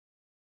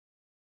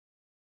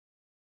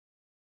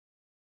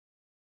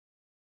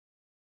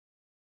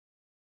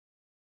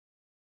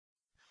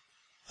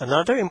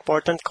Another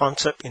important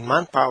concept in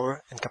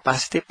manpower and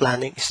capacity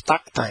planning is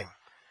takt time.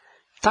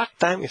 Takt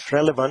time is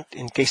relevant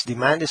in case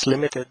demand is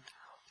limited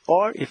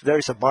or if there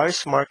is a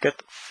buyer's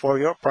market for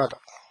your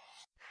product.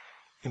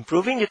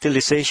 Improving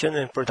utilization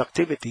and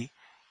productivity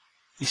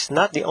is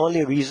not the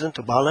only reason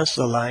to balance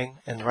the line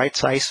and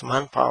right-size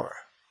manpower.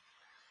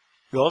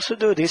 We also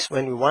do this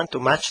when we want to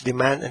match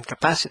demand and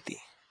capacity.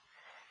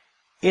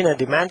 In a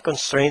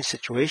demand-constrained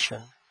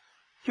situation,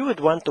 you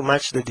would want to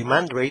match the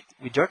demand rate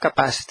with your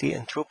capacity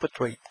and throughput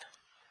rate.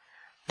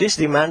 This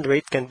demand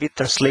rate can be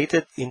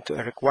translated into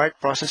a required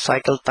process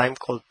cycle time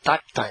called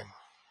takt time.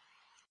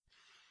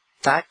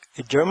 Takt,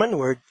 a German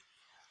word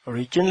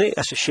originally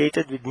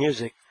associated with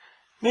music,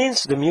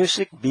 means the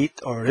music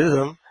beat or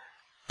rhythm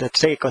that,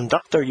 say, a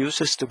conductor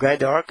uses to guide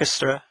the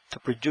orchestra to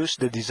produce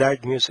the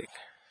desired music.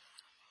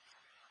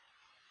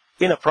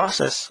 In a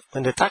process,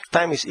 when the takt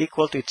time is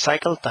equal to its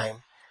cycle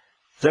time,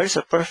 there is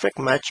a perfect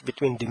match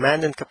between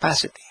demand and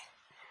capacity,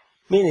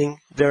 meaning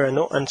there are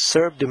no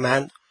unserved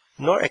demand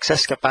nor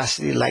excess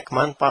capacity like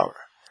manpower.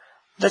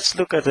 Let's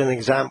look at an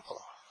example.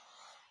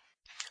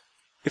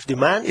 If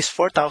demand is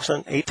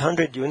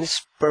 4,800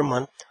 units per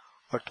month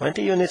or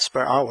 20 units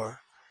per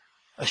hour,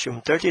 assume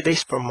 30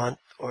 days per month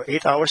or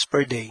 8 hours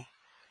per day,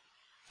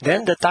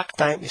 then the takt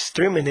time is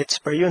 3 minutes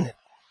per unit.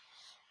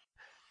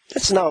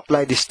 Let's now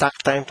apply this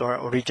takt time to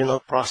our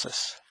original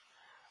process.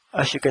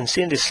 As you can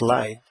see in this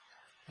slide,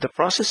 the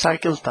process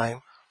cycle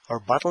time or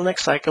bottleneck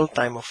cycle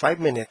time of 5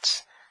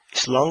 minutes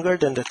is longer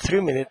than the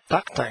 3-minute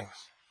takt time.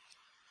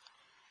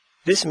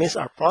 This means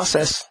our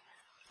process,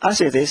 as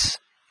it is,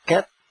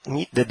 can't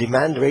meet the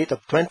demand rate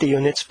of 20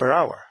 units per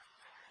hour.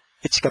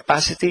 Its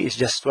capacity is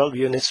just 12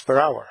 units per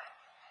hour.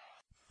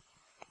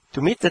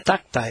 To meet the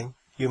takt time,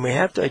 you may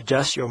have to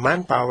adjust your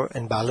manpower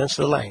and balance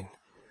the line.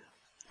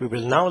 We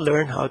will now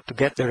learn how to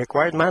get the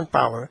required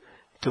manpower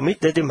to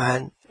meet the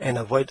demand and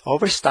avoid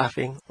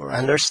overstaffing or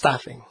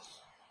understaffing.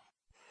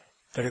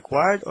 The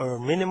required or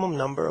minimum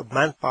number of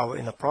manpower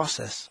in a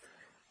process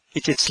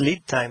is its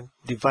lead time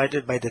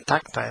divided by the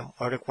takt time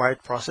or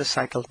required process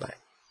cycle time.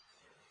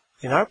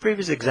 In our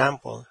previous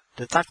example,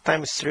 the takt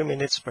time is 3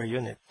 minutes per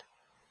unit.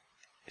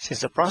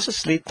 Since the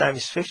process lead time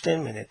is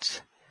 15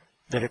 minutes,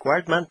 the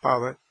required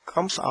manpower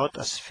comes out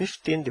as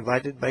 15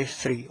 divided by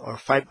 3 or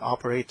 5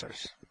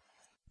 operators.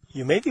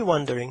 You may be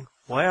wondering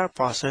why our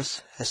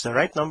process has the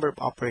right number of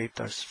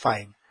operators,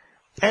 5,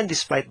 and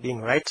despite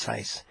being right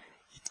size,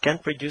 it can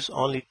produce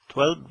only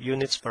 12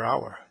 units per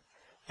hour,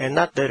 and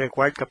not the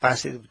required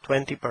capacity of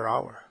 20 per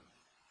hour.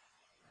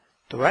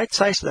 To right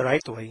size the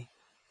right way,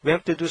 we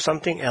have to do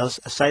something else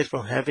aside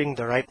from having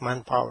the right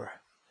manpower.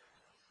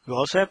 We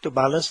also have to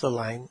balance the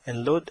line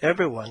and load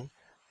everyone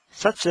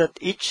such that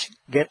each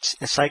gets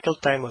a cycle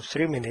time of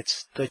 3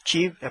 minutes to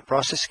achieve a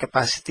process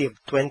capacity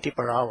of 20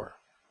 per hour.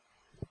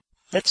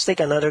 Let's take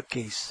another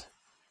case.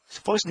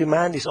 Suppose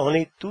demand is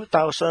only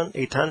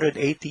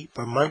 2,880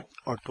 per month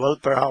or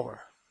 12 per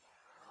hour.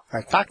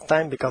 Our takt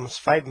time becomes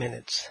 5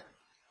 minutes.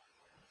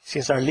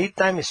 Since our lead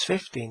time is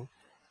 15,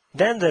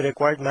 then the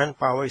required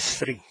manpower is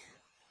 3.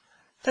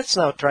 Let's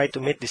now try to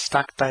meet this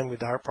takt time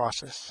with our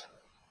process.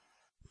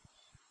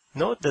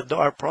 Note that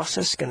though our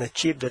process can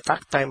achieve the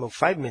takt time of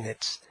 5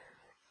 minutes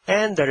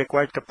and the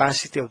required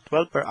capacity of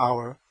 12 per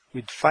hour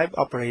with 5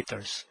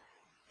 operators,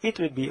 it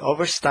would be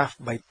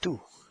overstaffed by 2.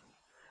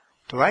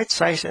 To right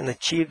size and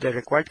achieve the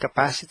required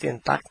capacity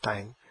and takt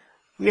time,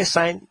 we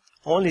assign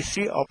only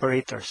 3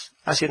 operators,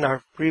 as in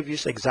our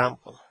previous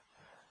example,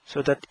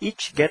 so that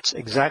each gets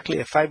exactly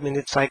a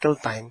 5-minute cycle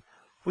time,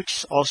 which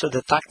is also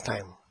the takt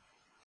time.